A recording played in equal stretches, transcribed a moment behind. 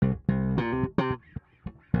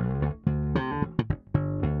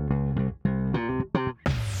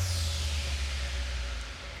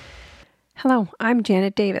Hello, I'm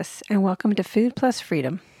Janet Davis, and welcome to Food Plus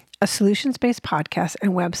Freedom, a solutions-based podcast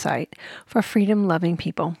and website for freedom-loving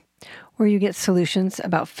people, where you get solutions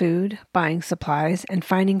about food, buying supplies, and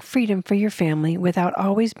finding freedom for your family without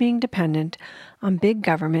always being dependent on big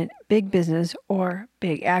government, big business, or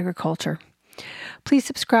big agriculture. Please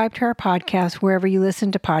subscribe to our podcast wherever you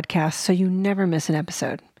listen to podcasts so you never miss an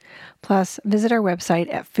episode. Plus, visit our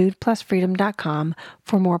website at foodplusfreedom.com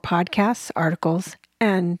for more podcasts, articles,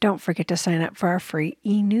 and don't forget to sign up for our free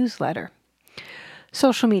e-newsletter.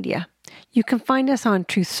 Social media. You can find us on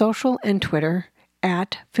Truth Social and Twitter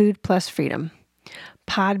at Food Plus Freedom.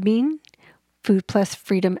 Podbean,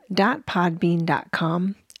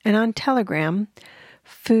 foodplusfreedom.podbean.com, and on Telegram,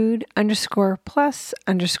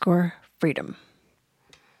 food_plus_freedom.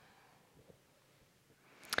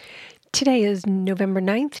 Today is November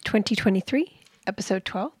 9th, 2023, episode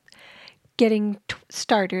 12. Getting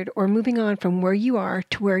started or moving on from where you are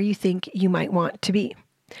to where you think you might want to be.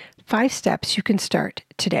 5 steps you can start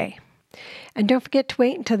today. And don't forget to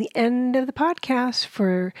wait until the end of the podcast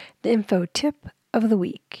for the info tip of the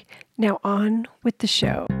week. Now on with the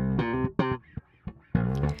show.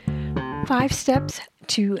 5 steps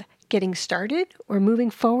to getting started or moving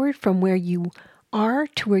forward from where you are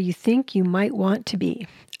to where you think you might want to be.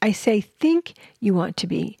 I say think you want to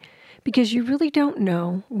be because you really don't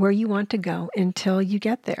know where you want to go until you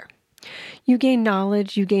get there. You gain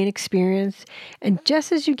knowledge, you gain experience, and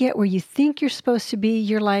just as you get where you think you're supposed to be,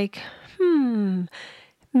 you're like,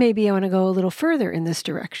 maybe I want to go a little further in this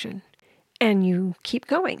direction. And you keep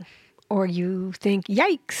going. Or you think,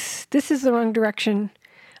 yikes, this is the wrong direction.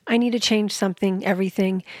 I need to change something,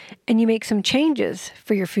 everything. And you make some changes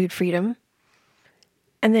for your food freedom.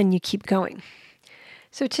 And then you keep going.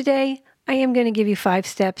 So today, I am going to give you 5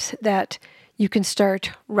 steps that you can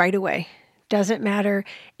start right away. Doesn't matter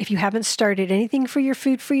if you haven't started anything for your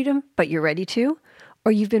food freedom, but you're ready to,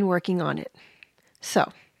 or you've been working on it.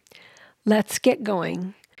 So, let's get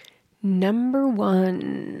going. Number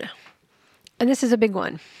 1, and this is a big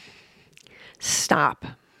one. Stop.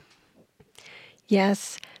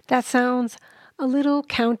 Yes, that sounds a little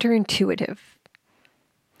counterintuitive.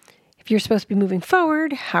 If you're supposed to be moving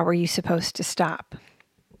forward, how are you supposed to stop?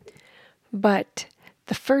 But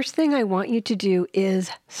the first thing I want you to do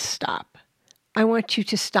is stop. I want you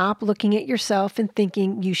to stop looking at yourself and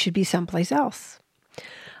thinking you should be someplace else.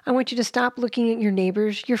 I want you to stop looking at your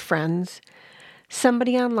neighbors, your friends,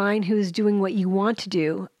 somebody online who is doing what you want to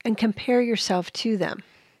do, and compare yourself to them.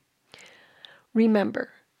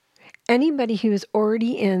 Remember, anybody who is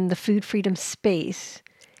already in the food freedom space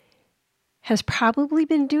has probably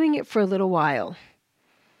been doing it for a little while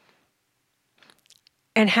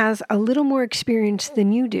and has a little more experience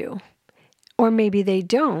than you do. Or maybe they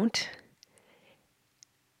don't,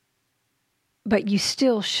 but you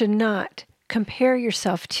still should not compare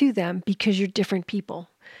yourself to them because you're different people,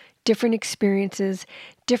 different experiences,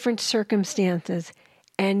 different circumstances,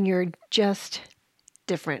 and you're just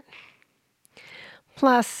different.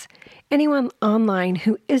 Plus, anyone online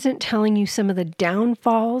who isn't telling you some of the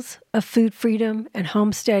downfalls of food freedom and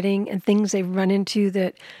homesteading and things they've run into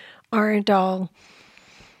that aren't all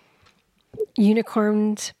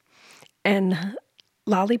unicorns and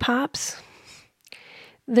lollipops,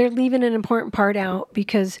 they're leaving an important part out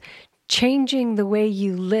because changing the way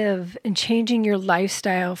you live and changing your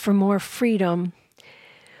lifestyle for more freedom,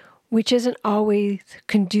 which isn't always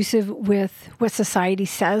conducive with what society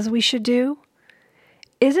says we should do,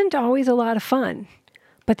 isn't always a lot of fun,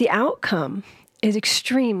 but the outcome is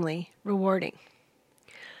extremely rewarding.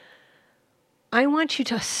 I want you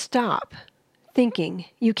to stop thinking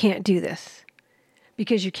you can't do this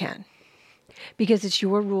because you can. Because it's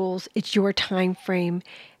your rules, it's your time frame,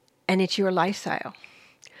 and it's your lifestyle.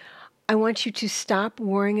 I want you to stop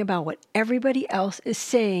worrying about what everybody else is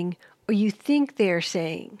saying or you think they're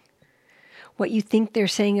saying. What you think they're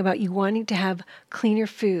saying about you wanting to have cleaner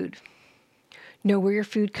food, know where your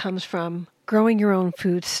food comes from, growing your own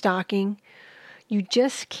food, stocking. You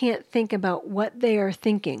just can't think about what they are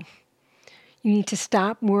thinking. You need to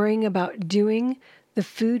stop worrying about doing the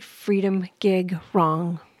food freedom gig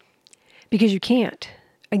wrong. Because you can't.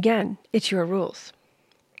 Again, it's your rules.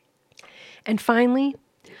 And finally,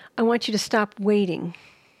 I want you to stop waiting. ...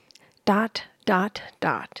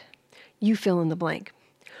 You fill in the blank.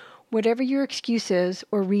 Whatever your excuse is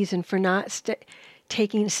or reason for not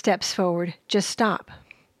taking steps forward, just stop.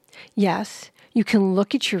 Yes, you can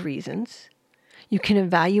look at your reasons. You can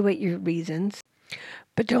evaluate your reasons.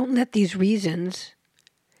 But don't let these reasons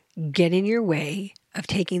get in your way of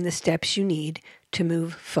taking the steps you need to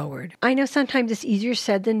move forward. I know sometimes it's easier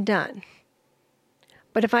said than done.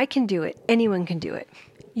 But if I can do it, anyone can do it.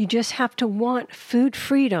 You just have to want food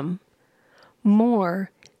freedom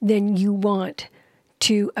more than you want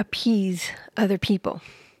to appease other people.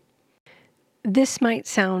 This might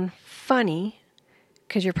sound funny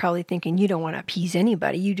because you're probably thinking you don't want to appease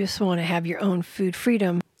anybody. You just want to have your own food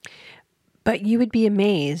freedom. But you would be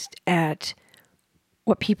amazed at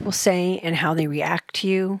what people say and how they react to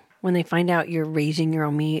you when they find out you're raising your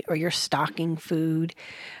own meat or you're stocking food.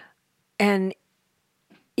 And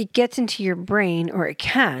it gets into your brain, or it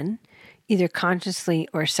can, either consciously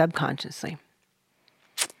or subconsciously.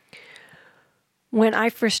 When I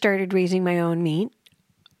first started raising my own meat,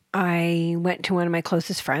 I went to one of my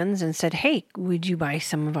closest friends and said, hey, would you buy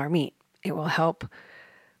some of our meat? It will help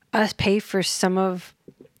us pay for some of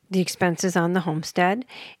the expenses on the homestead,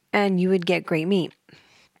 and you would get great meat.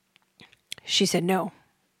 She said no.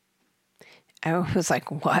 I was like,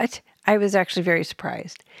 what? I was actually very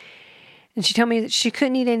surprised. And she told me that she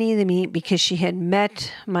couldn't eat any of the meat because she had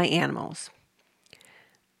met my animals.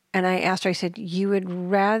 And I asked her, I said, you would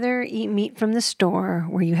rather eat meat from the store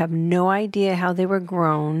where you have no idea how they were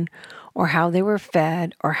grown or how they were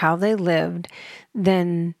fed or how they lived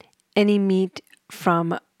than any meat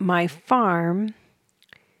from my farm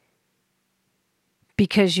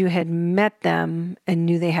because you had met them and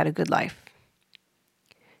knew they had a good life?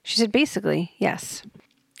 She said, basically, yes.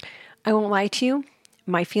 I won't lie to you.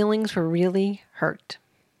 My feelings were really hurt.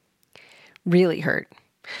 Really hurt.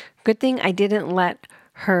 Good thing I didn't let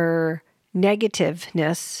her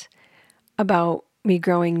negativeness about me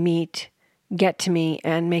growing meat get to me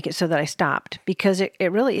and make it so that I stopped, because it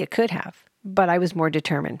could have, but I was more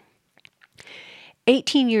determined.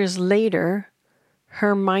 18 years later,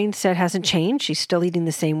 her mindset hasn't changed. She's still eating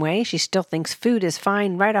the same way. She still thinks food is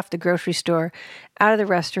fine right off the grocery store, out of the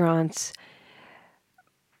restaurants.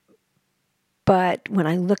 But when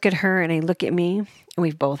I look at her and I look at me, and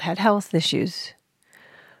we've both had health issues,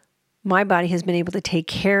 my body has been able to take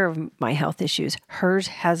care of my health issues. Hers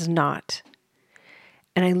has not.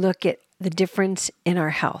 And I look at the difference in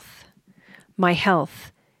our health. My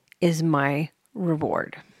health is my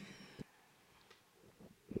reward.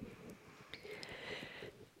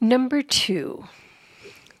 Number 2,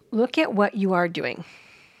 look at what you are doing.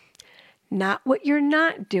 Not what you're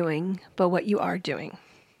not doing, but what you are doing.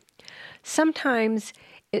 Sometimes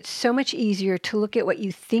it's so much easier to look at what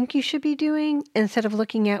you think you should be doing instead of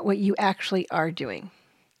looking at what you actually are doing.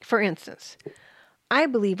 For instance, I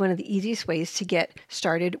believe one of the easiest ways to get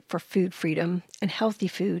started for food freedom and healthy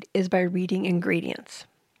food is by reading ingredients.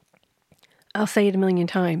 I'll say it a million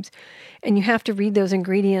times, and you have to read those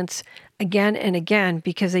ingredients again and again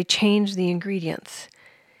because they change the ingredients.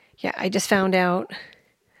 Yeah, I just found out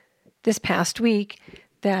this past week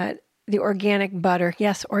that the organic butter,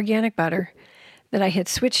 yes, organic butter, that I had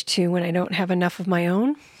switched to when I don't have enough of my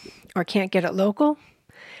own or can't get it local,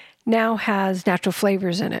 now has natural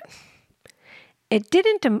flavors in it. It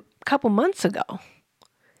didn't a couple months ago,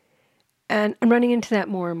 and I'm running into that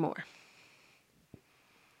more and more.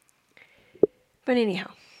 But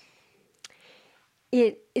anyhow,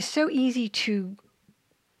 it is so easy to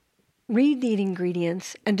read the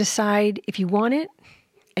ingredients and decide if you want it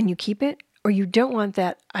and you keep it, or you don't want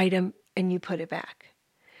that item and you put it back.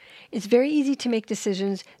 It's very easy to make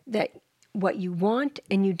decisions that what you want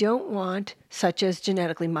and you don't want, such as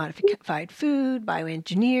genetically modified food,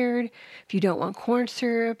 bioengineered, if you don't want corn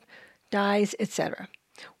syrup, dyes, etc.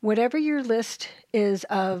 Whatever your list is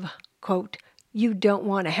of, quote, you don't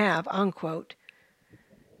want to have, unquote,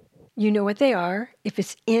 you know what they are. If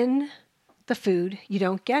it's in the food, you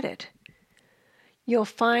don't get it. You'll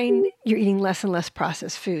find you're eating less and less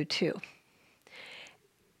processed food too.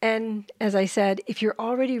 And as I said, if you're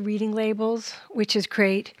already reading labels, which is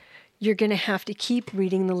great, you're going to have to keep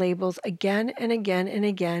reading the labels again and again and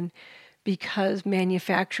again because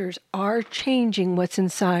manufacturers are changing what's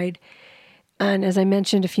inside. And as I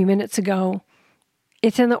mentioned a few minutes ago,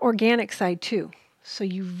 it's in the organic side too. So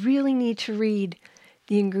you really need to read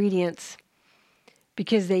the ingredients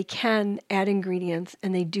because they can add ingredients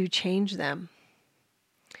and they do change them.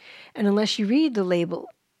 And unless you read the label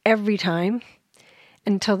every time,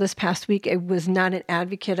 until this past week, I was not an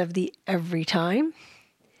advocate of the every time.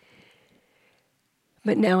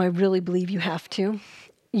 But now I really believe you have to.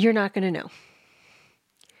 You're not going to know.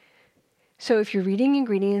 So if you're reading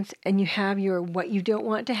ingredients and you have your what you don't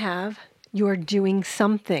want to have, you're doing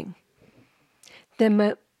something.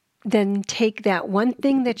 Then take that one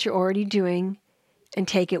thing that you're already doing and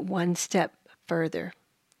take it one step further.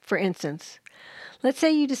 For instance, let's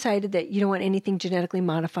say you decided that you don't want anything genetically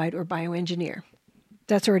modified or bioengineered.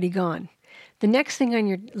 That's already gone. The next thing on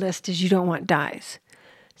your list is you don't want dyes.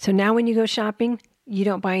 So now when you go shopping, you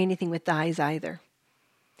don't buy anything with dyes either.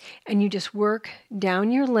 and you just work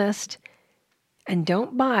down your list and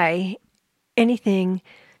don't buy anything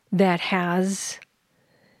that has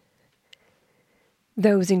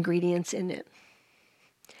those ingredients in it.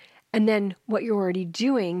 And then what you're already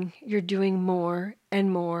doing, you're doing more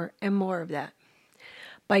and more and more of that.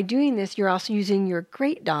 By doing this, you're also using your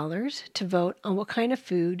great dollars to vote on what kind of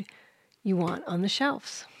food you want on the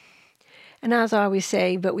shelves. And as I always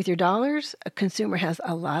say, vote with your dollars. A consumer has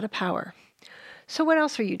a lot of power. So what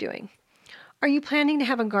else are you doing? Are you planning to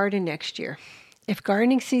have a garden next year? If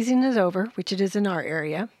gardening season is over, which it is in our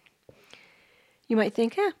area, you might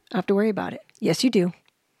think, I don't have to worry about it. Yes, you do.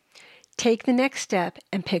 Take the next step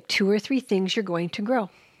and pick 2 or 3 things you're going to grow.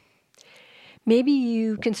 Maybe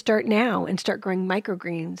you can start now and start growing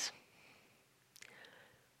microgreens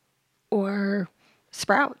or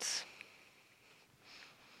sprouts.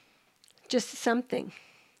 Just something.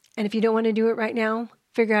 And if you don't want to do it right now,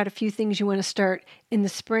 figure out a few things you want to start in the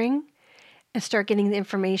spring and start getting the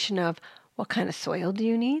information of what kind of soil do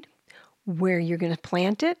you need, where you're going to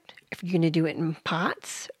plant it, if you're going to do it in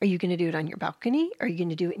pots, are you going to do it on your balcony, are you going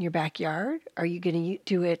to do it in your backyard, are you going to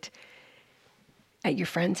do it at your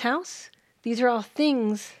friend's house? These are all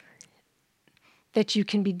things that you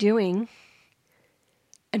can be doing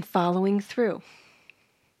and following through.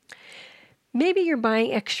 Maybe you're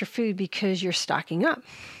buying extra food because you're stocking up.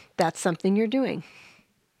 That's something you're doing.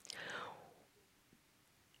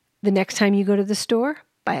 The next time you go to the store,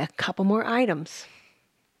 buy a couple more items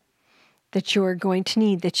that you're going to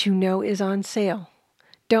need that you know is on sale.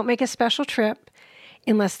 Don't make a special trip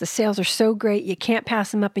unless the sales are so great you can't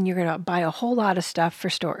pass them up and you're going to buy a whole lot of stuff for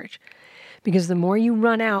storage. Because the more you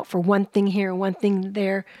run out for one thing here and one thing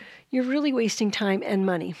there, you're really wasting time and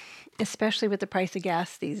money, especially with the price of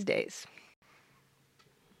gas these days.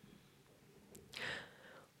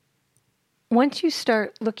 Once you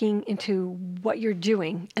start looking into what you're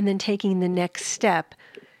doing and then taking the next step,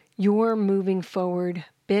 you're moving forward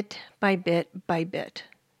bit by bit by bit.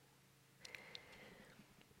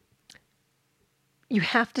 You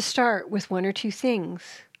have to start with 1 or 2 things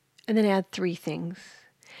and then add 3 things.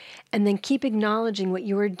 And then keep acknowledging what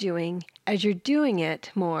you are doing as you're doing it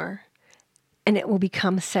more, and it will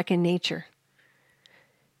become second nature.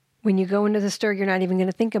 When you go into the store, you're not even going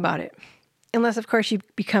to think about it. Unless, of course, you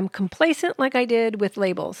become complacent like I did with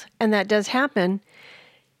labels. And that does happen.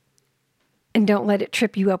 And don't let it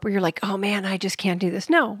trip you up where you're like, oh man, I just can't do this.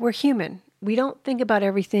 No, we're human. We don't think about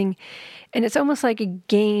everything. And it's almost like a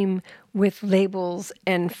game with labels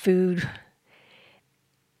and food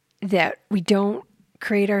that we don't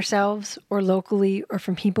create ourselves or locally or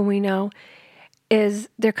from people we know, is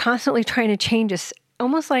they're constantly trying to change us,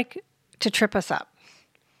 almost like to trip us up.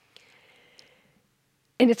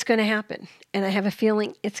 And it's going to happen. And I have a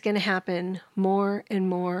feeling it's going to happen more and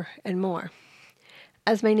more and more.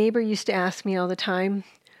 As my neighbor used to ask me all the time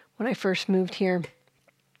when I first moved here,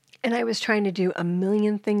 and I was trying to do a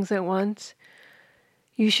million things at once,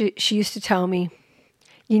 she used to tell me,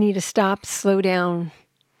 you need to stop, slow down,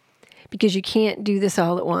 because you can't do this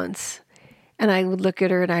all at once. And I would look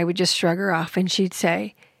at her and I would just shrug her off, and she'd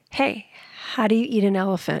say, hey, how do you eat an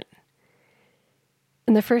elephant?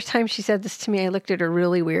 And the first time she said this to me, I looked at her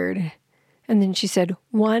really weird. And then she said,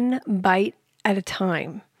 1 bite at a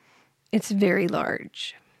time. It's very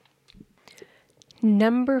large.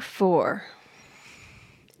 Number 4,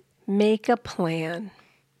 make a plan.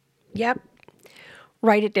 Yep.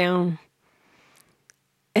 Write it down.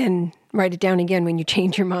 And write it down again when you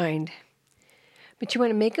change your mind. But you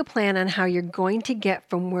want to make a plan on how you're going to get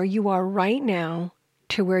from where you are right now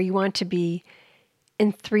to where you want to be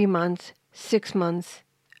in 3 months, 6 months,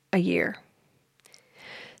 a year.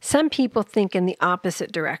 Some people think in the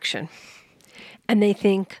opposite direction. And they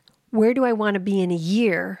think, where do I want to be in a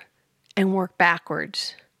year, and work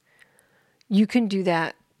backwards? You can do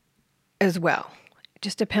that as well. It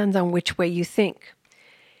just depends on which way you think.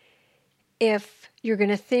 If you're going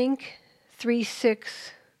to think 3,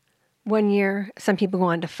 6, 1 year, some people go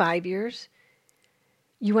on to 5 years,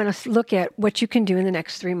 you want to look at what you can do in the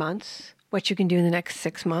next 3 months, what you can do in the next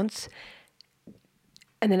 6 months,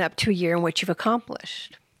 and then up to a year and what you've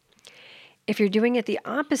accomplished. If you're doing it the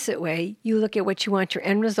opposite way, you look at what you want your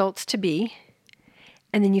end results to be,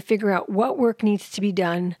 and then you figure out what work needs to be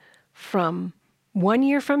done from 1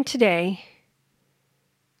 year from today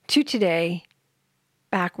to today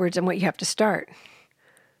backwards and what you have to start.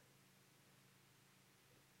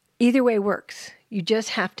 Either way works. You just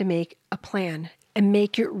have to make a plan and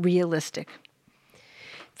make it realistic.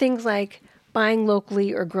 Things like buying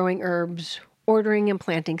locally or growing herbs, ordering and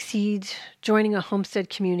planting seeds, joining a homestead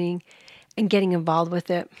community, and getting involved with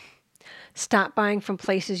it. Stop buying from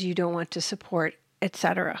places you don't want to support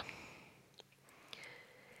etc.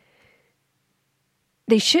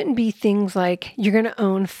 They shouldn't be things like you're going to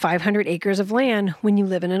own 500 acres of land when you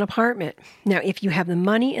live in an apartment. Now, if you have the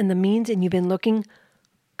money and the means and you've been looking,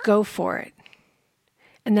 go for it.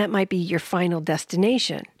 And that might be your final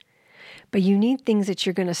destination. But you need things that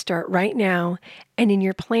you're going to start right now and in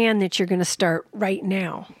your plan that you're going to start right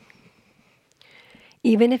now.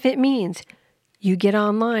 Even if it means you get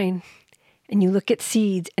online and you look at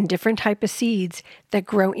seeds and different type of seeds that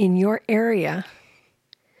grow in your area.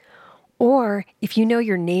 Or if you know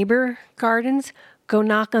your neighbor gardens, go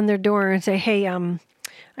knock on their door and say, hey, I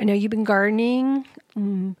know you've been gardening.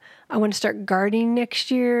 I want to start gardening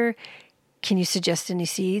next year. Can you suggest any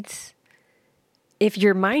seeds? If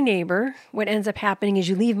you're my neighbor, what ends up happening is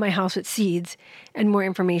you leave my house with seeds and more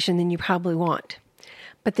information than you probably want.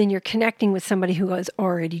 But then you're connecting with somebody who is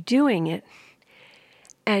already doing it,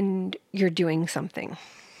 and you're doing something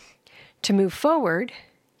to move forward,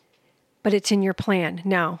 but it's in your plan.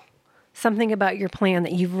 Now, something about your plan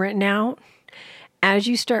that you've written out, as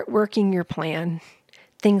you start working your plan,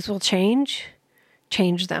 things will change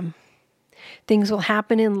them. Things will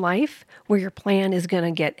happen in life where your plan is going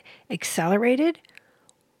to get accelerated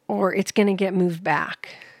or it's going to get moved back.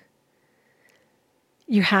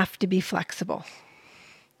 You have to be flexible.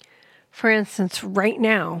 For instance, right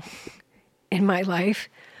now in my life,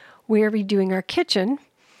 we are redoing our kitchen,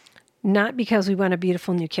 not because we want a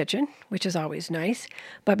beautiful new kitchen, which is always nice,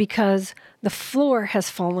 but because the floor has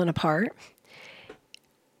fallen apart.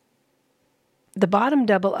 The bottom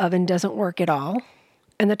double oven doesn't work at all,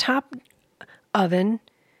 and the top oven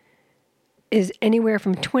is anywhere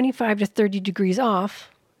from 25 to 30 degrees off,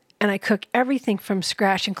 and I cook everything from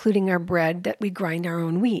scratch, including our bread that we grind our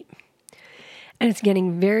own wheat. And it's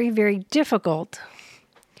getting very, very difficult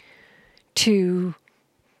to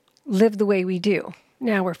live the way we do.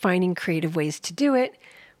 Now we're finding creative ways to do it,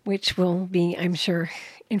 which will be, I'm sure,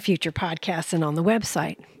 in future podcasts and on the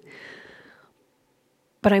website.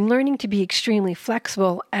 But I'm learning to be extremely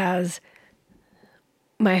flexible as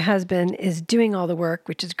my husband is doing all the work,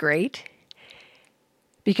 which is great,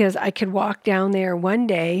 because I could walk down there one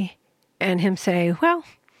day and him say, well,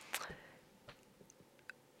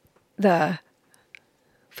 the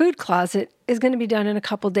food closet is going to be done in a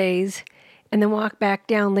couple days, and then walk back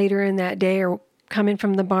down later in that day or come in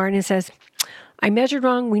from the barn and says, I measured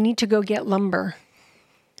wrong, we need to go get lumber.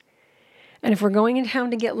 And if we're going in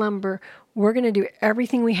town to get lumber, we're going to do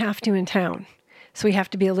everything we have to in town. So we have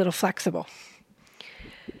to be a little flexible.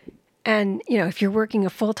 And, if you're working a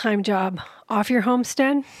full-time job off your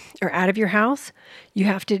homestead or out of your house, you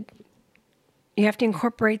have to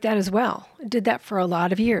incorporate that as well. I did that for a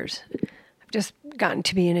lot of years. I've just gotten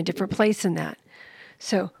to be in a different place in that.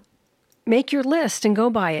 So make your list and go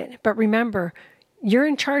by it. But remember, you're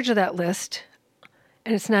in charge of that list.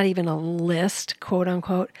 And it's not even a list, quote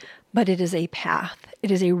unquote, but it is a path. It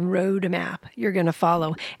is a roadmap you're going to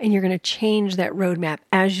follow. And you're going to change that roadmap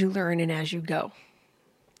as you learn and as you go.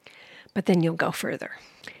 But then you'll go further.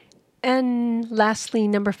 And lastly,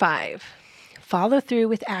 number 5, follow through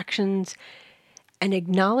with actions and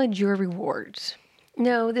acknowledge your rewards.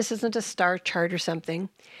 No, this isn't a star chart or something.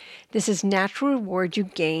 This is natural rewards you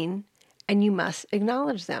gain, and you must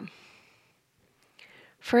acknowledge them.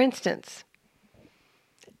 For instance,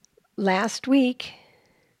 last week,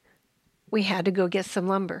 we had to go get some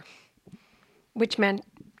lumber, which meant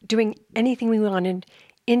doing anything we wanted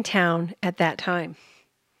in town at that time.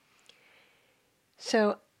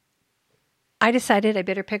 So I decided I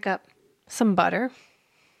better pick up some butter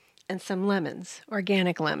and some lemons,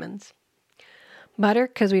 organic lemons. Butter,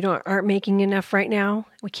 because we aren't making enough right now.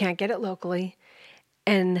 We can't get it locally.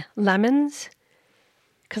 And lemons,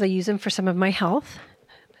 because I use them for some of my health.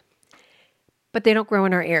 But they don't grow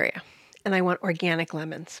in our area. And I want organic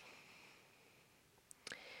lemons.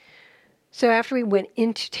 So after we went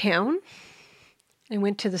into town and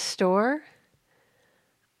went to the store,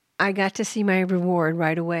 I got to see my reward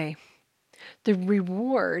right away. The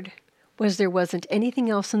reward was there wasn't anything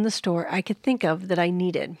else in the store I could think of that I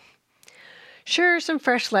needed. Sure, some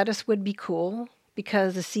fresh lettuce would be cool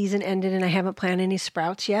because the season ended and I haven't planted any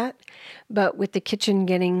sprouts yet. But with the kitchen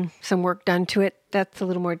getting some work done to it, that's a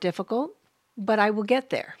little more difficult. But I will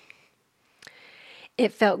get there.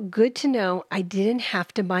 It felt good to know I didn't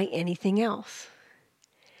have to buy anything else.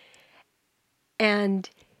 And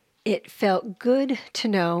it felt good to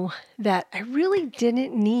know that I really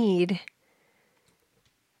didn't need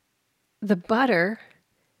the butter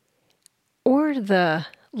or the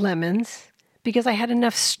lemons because I had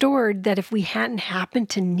enough stored that if we hadn't happened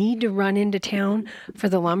to need to run into town for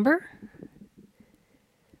the lumber,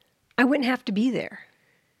 I wouldn't have to be there.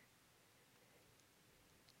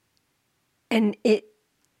 And it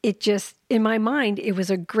just, in my mind, it was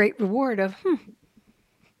a great reward of,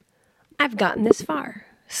 I've gotten this far.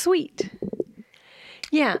 Sweet.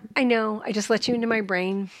 Yeah, I know. I just let you into my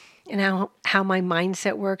brain and how my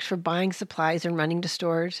mindset works for buying supplies and running to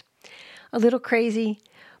stores. A little crazy,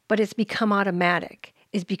 but it's become automatic.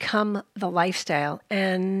 It's become the lifestyle,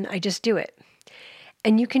 and I just do it.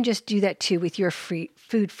 And you can just do that too with your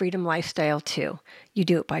food freedom lifestyle too. You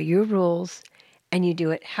do it by your rules, and you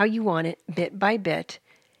do it how you want it, bit by bit,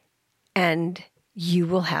 and you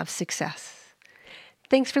will have success.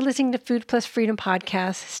 Thanks for listening to Food Plus Freedom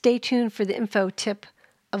Podcast. Stay tuned for the info tip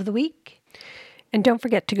of the week. And don't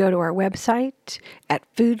forget to go to our website at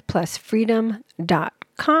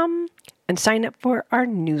foodplusfreedom.com and sign up for our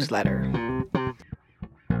newsletter.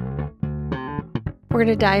 We're going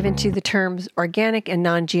to dive into the terms organic and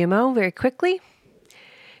non-GMO very quickly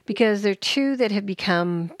because they're two that have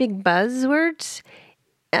become big buzzwords,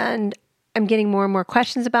 and I'm getting more and more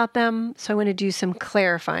questions about them. So I want to do some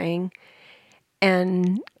clarifying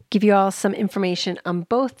and give you all some information on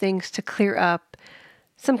both things to clear up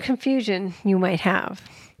some confusion you might have.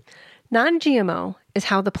 Non-GMO is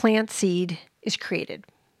how the plant seed is created.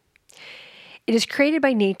 It is created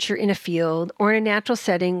by nature in a field or in a natural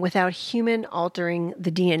setting without human altering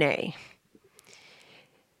the DNA.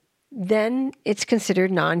 Then it's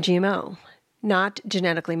considered non-GMO, not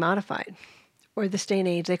genetically modified, or this day and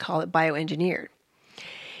age they call it bioengineered.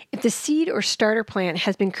 If the seed or starter plant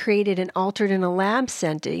has been created and altered in a lab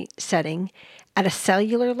setting at a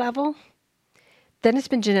cellular level, then it's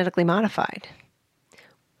been genetically modified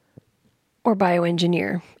or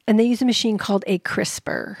bioengineer. And they use a machine called a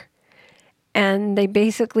CRISPR. And they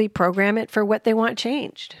basically program it for what they want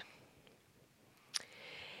changed.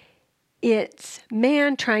 It's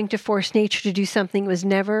man trying to force nature to do something it was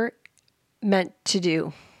never meant to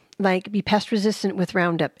do, like be pest resistant with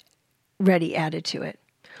Roundup Ready added to it,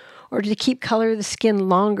 or to keep color of the skin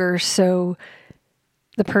longer so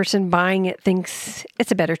the person buying it thinks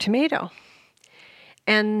it's a better tomato.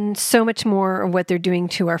 And so much more of what they're doing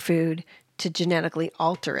to our food to genetically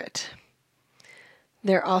alter it.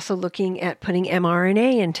 They're also looking at putting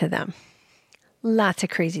mRNA into them. Lots of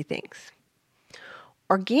crazy things.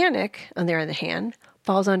 Organic, on the other hand,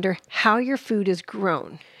 falls under how your food is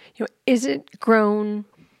grown. Is it grown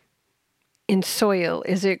in soil?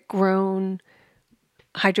 Is it grown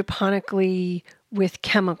hydroponically with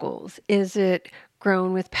chemicals? Is it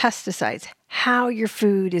grown with pesticides? How your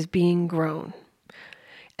food is being grown.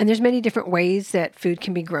 And there's many different ways that food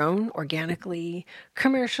can be grown organically,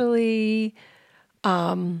 commercially,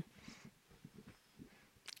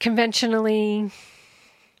 conventionally,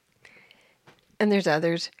 and there's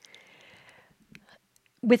others.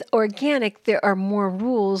 With organic, there are more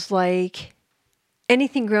rules, like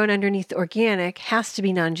anything grown underneath organic has to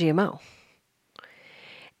be non-GMO.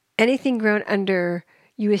 Anything grown under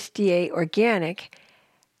USDA organic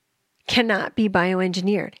cannot be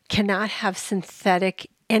bioengineered, cannot have synthetic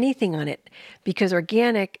anything on it, because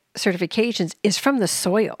organic certifications is from the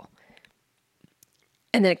soil.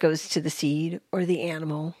 And then it goes to the seed or the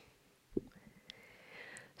animal.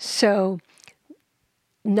 So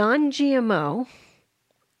non-GMO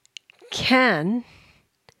can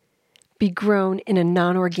be grown in a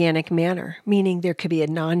non-organic manner, meaning there could be a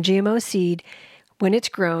non-GMO seed. When it's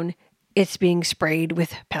grown, it's being sprayed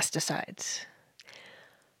with pesticides.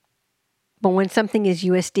 But when something is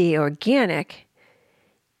USDA organic,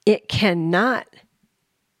 it cannot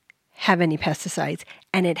have any pesticides,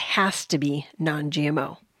 and it has to be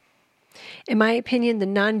non-GMO. In my opinion, the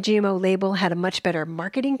non-GMO label had a much better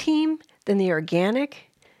marketing team than the organic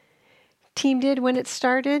team did when it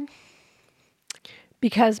started,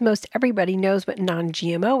 because most everybody knows what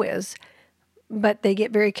non-GMO is, but they get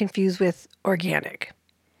very confused with organic.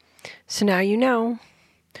 So now you know,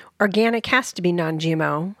 organic has to be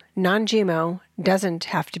non-GMO. Non-GMO doesn't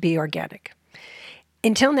have to be organic.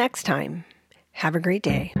 Until next time, have a great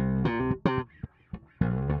day.